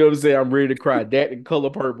weekend. You know what I'm saying? I'm ready to cry. That and Color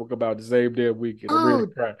Purple come out the same damn weekend. I'm ready Oh,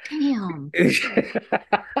 to cry. damn.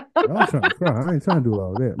 Y'all trying to cry. I ain't trying to do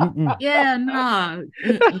all that. Mm-mm. Yeah, nah.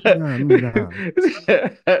 Mm-mm. Nah, nah.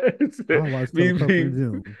 I'll watch me, Color Purple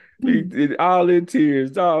in me, June. all in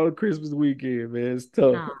tears, all Christmas weekend, man. It's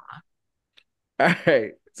tough. Nah. All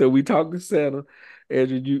right. So we talked to Santa.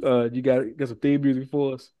 Andrew, you got some theme music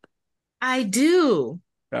for us? I do.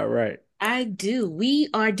 All right. I do.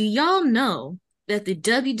 Do y'all know that the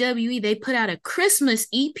WWE, they put out a Christmas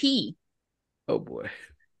EP? Oh boy.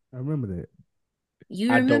 I remember that. You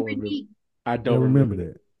I don't remember remember. me? I I don't remember remember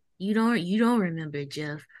that. You don't remember,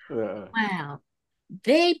 Jeff. that. Wow.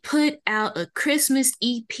 They put out a Christmas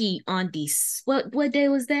EP on what day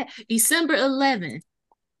was that? December 11th,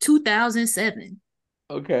 2007.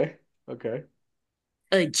 Okay. Okay.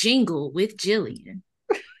 A jingle with Jillian.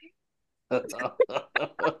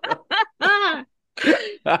 Ah,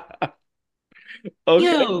 Okay.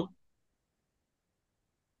 yo,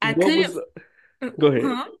 I What couldn't. was Go ahead.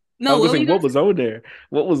 Huh? I No, was what gonna were say you gonna what was on there?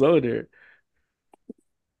 What was on there?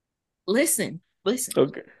 listen?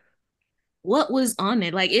 Okay. What was on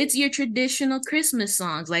it? Like it's your traditional Christmas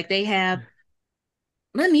songs. Like they have.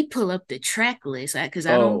 Let me pull up the track list because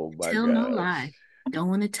I don't Oh my tell no gosh. lie. Don't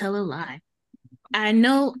want to tell a lie. I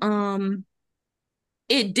know.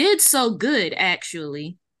 It did so good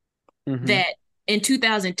actually Hmm. that in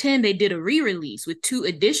 2010 they did a re-release with two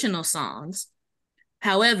additional songs.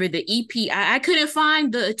 However, the EP I couldn't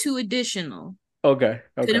find the two additional. Okay.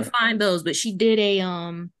 Couldn't Okay. find those, but she did a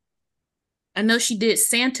I know she did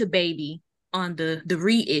Santa Baby on the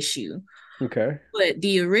reissue. Okay. But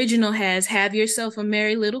the original has Have Yourself a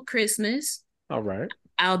Merry Little Christmas, All right.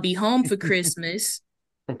 I'll Be Home for Christmas,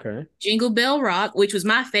 Okay. Jingle Bell Rock, which was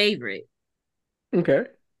my favorite. Okay.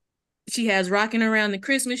 She has Rocking Around the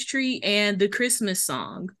Christmas Tree and the Christmas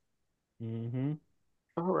song. Mm-hmm.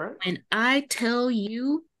 All right. And I tell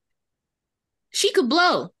you, she could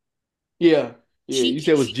blow. Yeah. Yeah. She You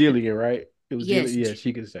said it was she can, Jillian, right? It was Jillian. yes, Yeah,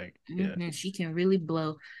 she can sing. Yeah. she can really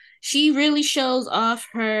blow. She really shows off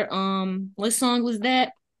her what song was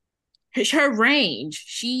that? Her range.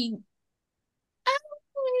 She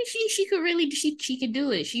could really she could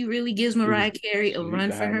do it. She really gives Mariah Carey a She hit run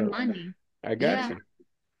the for high her note. money. I got Yeah, you.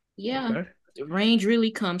 yeah. Okay. The range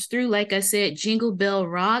really comes through. Like I said, Jingle Bell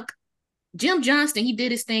Rock. Jim Johnston, he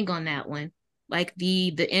did his thing on that one. Like the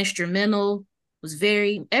instrumental was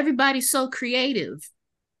very everybody's so creative.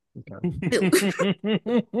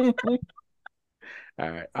 Okay. All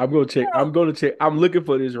right. I'm gonna check. I'm gonna check. I'm looking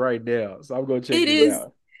for this right now. So I'm gonna check It this is.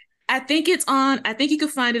 out. I think you could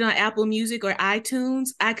find it on Apple Music or iTunes.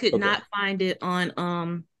 I could Okay. not find it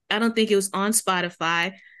on I don't think it was on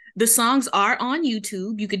Spotify. The songs are on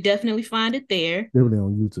YouTube. You could definitely find it there. Definitely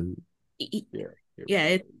on YouTube. Yeah. Here we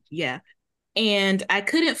Yeah, go. yeah. And I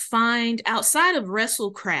couldn't find outside of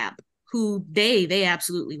Wrestle Crap, who they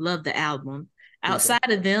absolutely love the album. Okay. Outside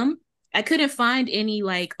of them, I couldn't find any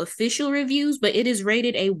like official reviews, but it is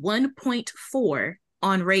rated a 1.4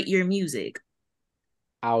 on Rate Your Music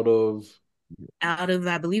Out of out of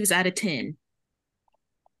I believe it's out of 10.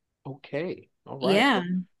 Okay. All right. Yeah,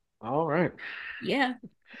 All right. yeah.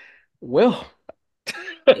 Well.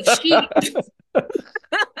 She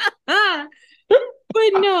but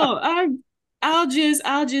no, I'll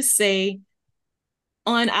just say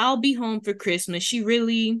on I'll Be Home for Christmas,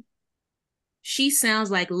 she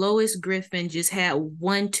sounds like Lois Griffin just had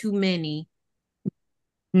one too many.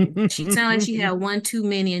 She sounded like she had one too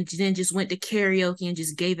many and then just went to karaoke and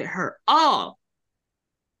just gave it her all.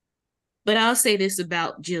 But I'll say this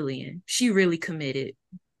about Jillian. She really committed.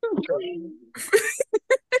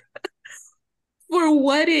 For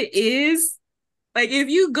what it is, like if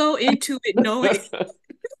you go into it knowing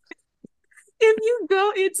if you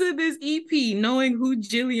go into this EP knowing who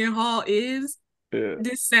Jillian Hall is, Yeah.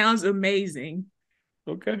 this sounds amazing.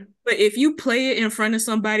 Okay. But if you play it in front of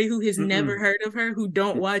somebody who has never Mm-mm. heard of her, who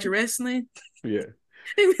don't watch wrestling, Yeah.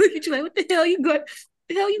 they look at you like, "What the hell you got?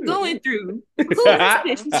 The hell you going through? Who is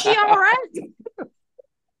this? Is she all right?"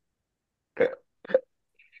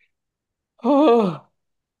 Oh,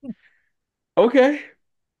 okay.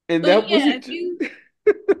 And But that was yeah, it. if you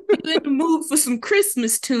in the mood for some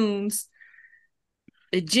Christmas tunes,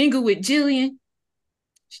 a jingle with Jillian,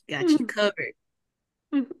 she got you Mm, covered.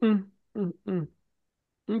 mm, mm, mm, mm.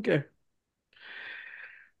 Okay.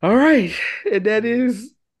 All right. And that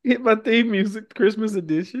is hit my theme music, Christmas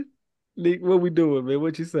edition. Nick, what we doing, man?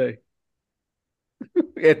 What you say?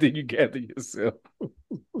 After you gather yourself.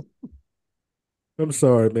 I'm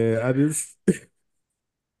sorry, man. I just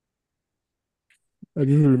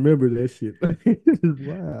remember that shit.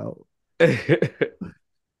 Wow.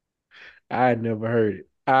 I had never heard it.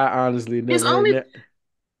 I honestly It's never heard only that.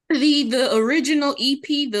 the original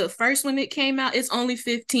EP, the first one that came out, it's only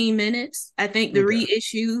 15 minutes. I think the Okay.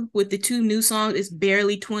 reissue with the two new songs is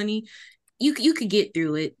barely 20. You could get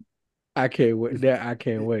through it. I can't wait. It's That I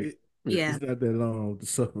can't it, wait. it, Yeah. it's not that long to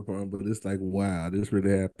suffer from, but it's like, wow, this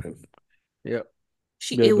really happened. Yep.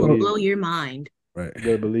 It Better will believe blow it. your mind. Right.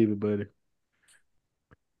 Better believe it, buddy.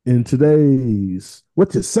 In today's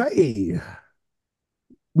what you say,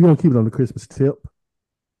 we gonna keep it on the Christmas tip.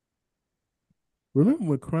 Remember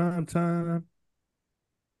when Crime Time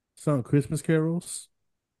sung Christmas carols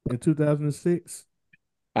in 2006?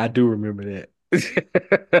 I do remember that.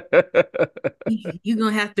 You're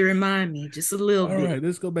gonna have to remind me just a little All bit. right,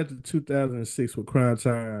 let's go back to 2006 when Crime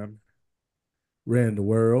Time ran the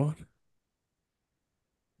world.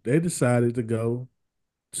 They decided to go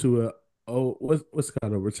to what's it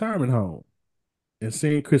called, a retirement home, and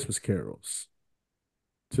sing Christmas carols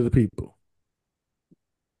to the people.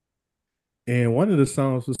 And one of the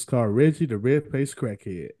songs was called Reggie the Red Faced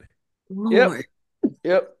Crackhead. Yep. Lord.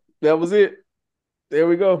 Yep. That was it. There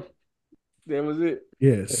we go. That was it.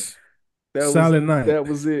 Yes. That was Silent Night, that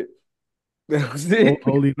was it. That was it.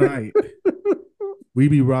 Holy Night, we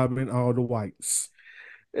be robbing all the whites.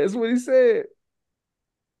 That's what he said.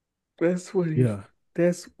 That's what he Yeah.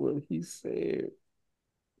 that's what he said.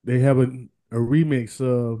 They have a remix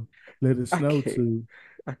of Let It I Snow can't to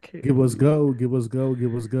I can't Give Us believe Gold, Give Us Gold,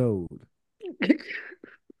 Give Us Gold. it.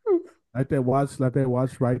 Like that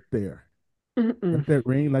watch right there. Mm-mm. Like that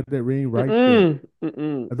ring right there. Mm-mm.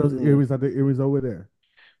 Mm-mm. Like those Mm-mm. earrings, like the earrings over there.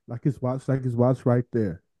 Like his watch right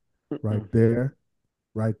there. Right Mm-mm. there,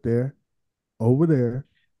 right there, over there,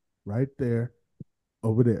 right there,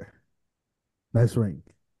 over there. Nice ring.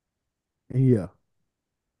 And yeah.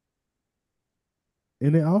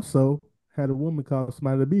 And they also had a woman called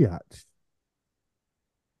Smiley Biatch.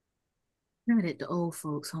 Not at the old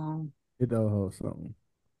folks' home. It the whole song.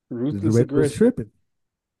 The Ruthless director was aggression. tripping.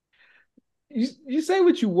 You say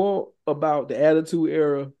what you want about the Attitude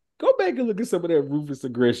Era. Go back and look at some of that ruthless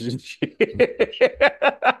aggression shit.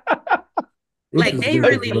 It Like was they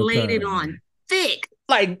different really for that laid it time, on man. thick.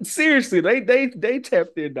 Like seriously, they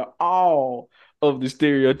tapped into all of the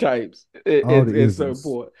stereotypes All the at certain isms.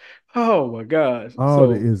 point. Oh my gosh! All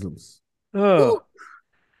the So, isms. uh, Ooh,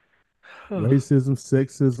 Racism,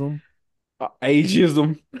 sexism,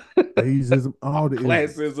 ageism, ageism, all the isms.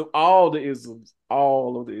 classism, all the isms,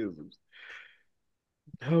 all of the isms.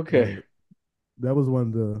 Okay, But that was one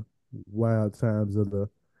of the wild times of the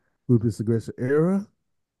Lupus Aggression era.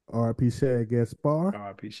 R.P. Shad Gaspar.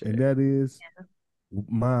 R.I.P. And Shaq. that is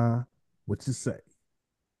my what you say.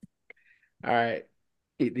 All right,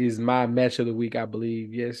 it is my match of the week, I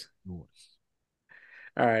believe. Yes. Yours.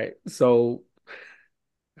 All right, so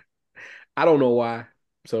I don't know why.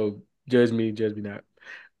 So judge me not.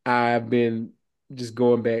 I've been just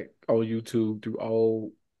going back on YouTube through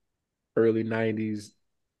old early 90s.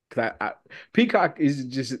 Cause Peacock is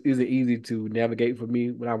just isn't easy to navigate for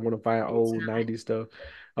me when I want to find it's old not. 90s stuff.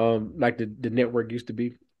 Like the network used to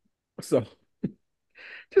be. So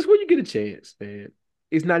just when you get a chance, man.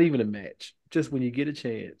 It's not even a match. Just when you get a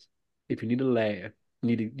chance, if you need to laugh,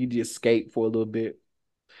 need to escape for a little bit,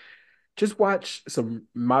 just watch some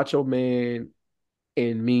Macho Man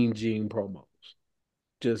and Mean Gene promos.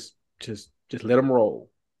 Just let them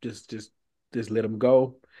roll. Just let them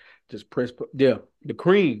go. Just press. Yeah, the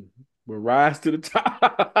cream will rise to the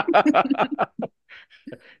top.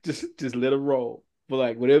 Just let them roll. But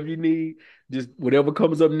like whatever you need, just whatever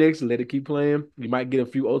comes up next, let it keep playing. You might get a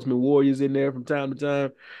few Ultimate Warriors in there from time to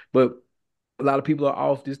time, but a lot of people are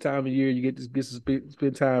off this time of year. You get to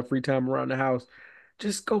spend time, free time around the house.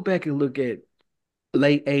 Just go back and look at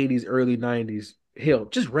late 80s, early 90s. Hell,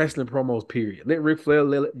 just wrestling promos, period. Let Ric Flair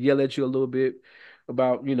yell at you a little bit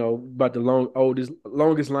about, about the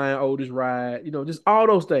longest line, oldest ride, just all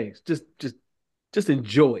those things. Just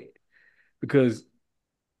enjoy it because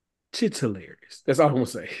shit's hilarious. That's all I'm gonna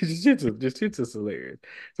say. Shit's hilarious.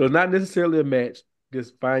 So it's not necessarily a match.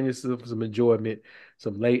 Just find yourself some enjoyment,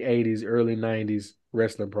 some late 80s, early 90s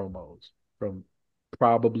wrestling promos from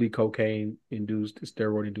probably cocaine induced,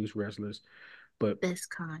 steroid induced wrestlers. But That's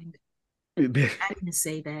kind. I didn't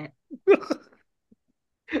say that.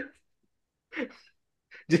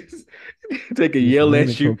 just take a It's yell raining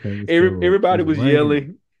at you. cocaine and steroids. Everybody It's was raining.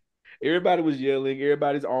 yelling. Everybody was yelling.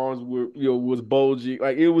 Everybody's arms were, was bulging.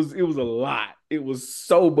 Like it was a lot. It was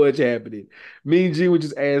so much happening. Mean Gene would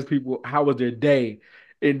just ask people how was their day,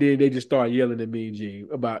 and then they just start yelling at Mean Gene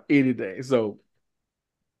about anything. So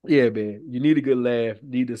yeah, man, you need a good laugh.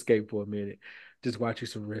 Need to escape for a minute. Just watch you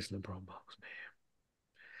some wrestling promos, man.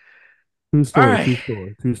 True All story, right. true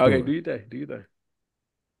story, true Okay, story. do your thing. Do your thing.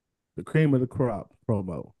 The cream of the crop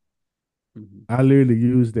promo. Mhm. I literally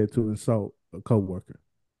used that to insult a coworker.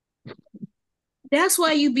 That's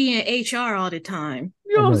why you be in HR all the time.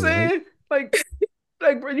 You I know what I'm know, right? saying?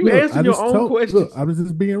 Like, bro, you answering your own Look, questions. I was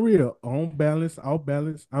just being real. On balance, off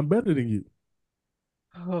balance, I'm better than you.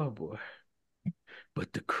 Oh boy.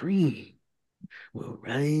 But the cream will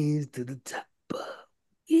rise to the top.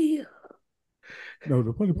 Yeah. No,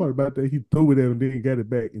 the funny part about that, he threw it at him, then got it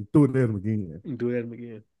back and threw it at him again. Do that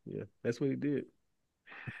again. Yeah, that's what he did.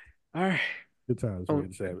 All right. Good times, On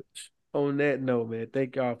Randy Savage. on that note, man,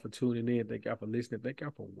 thank y'all for tuning in. Thank y'all for listening. Thank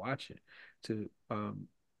y'all for watching to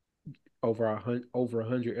over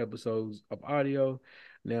 100 episodes of audio.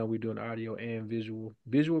 Now we're doing audio and visual.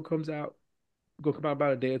 Visual comes out, gonna come out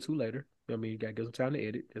about a day or two later. I mean, you gotta get some time to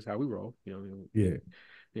edit. That's how we roll. Yeah.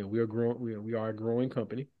 We are growing. We are a growing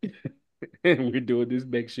company, and we're doing this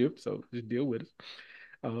makeshift. So just deal with us.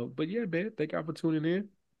 But yeah, man, thank y'all for tuning in,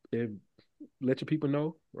 and let your people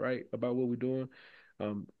know right about what we're doing.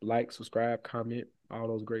 Like, subscribe, comment, all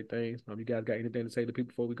those great things. You guys got anything to say to people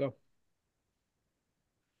before we go?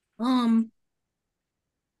 Um,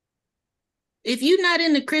 if you're not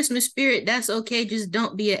in the Christmas spirit, that's okay. Just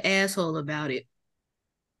don't be an asshole about it.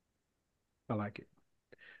 I like it.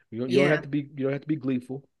 You don't have Yeah, to be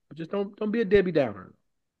gleeful, but just don't be a Debbie Downer.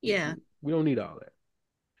 yeah. We don't need all that.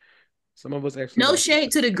 Some of us actually No like it.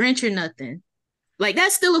 shade to the Grinch or nothing. Like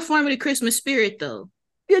that's still a form of the Christmas spirit, though.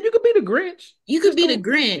 Yeah, you could be the Grinch. You could Just be the don't.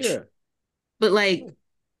 Grinch, Yeah, but like,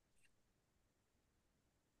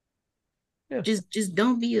 yeah, just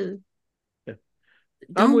don't be a yeah.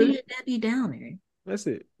 I'm don't with be it. a Debbie Downer. That's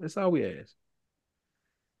it. That's all we ask.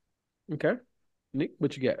 Okay, Nick,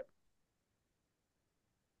 what you got?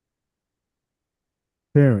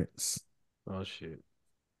 Parents, Oh shit.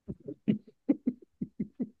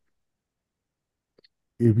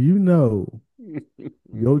 if you know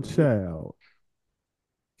your child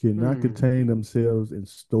cannot Hmm. contain themselves in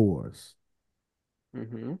stores,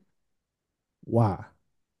 Hmm. why?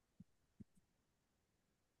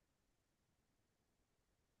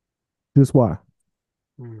 Just why?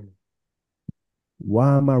 Hmm.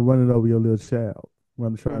 Why am I running over your little child when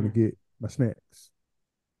I'm trying to Hmm. get my snacks?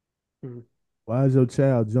 Hmm. Why is your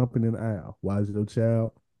child jumping in the aisle? Why is your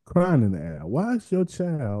child crying in the aisle? Why is your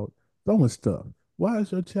child throwing stuff? Why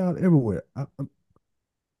is your child everywhere?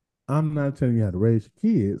 I'm not telling you how to raise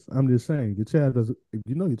your kids. I'm just saying your child doesn't. If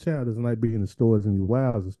you know your child doesn't like being in the stores and your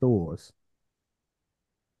wives in stores,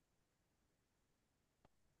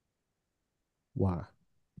 why?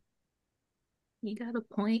 You got a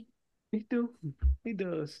point. He do. He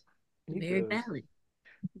does. He Very does. valid.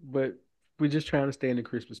 But we're just trying to stay in the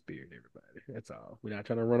Christmas spirit, everybody. That's all. We're not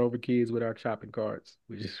trying to run over kids with our shopping carts.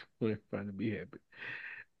 We just want trying to be happy.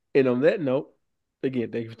 And on that note,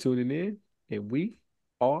 again, thank you for tuning in, and we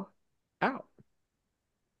are out.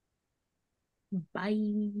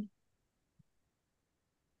 Bye.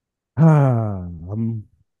 I'm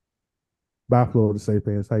by Florida Safe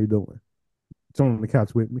Hands. How you doing? It's on the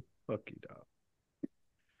couch with me. Fuck you, dog.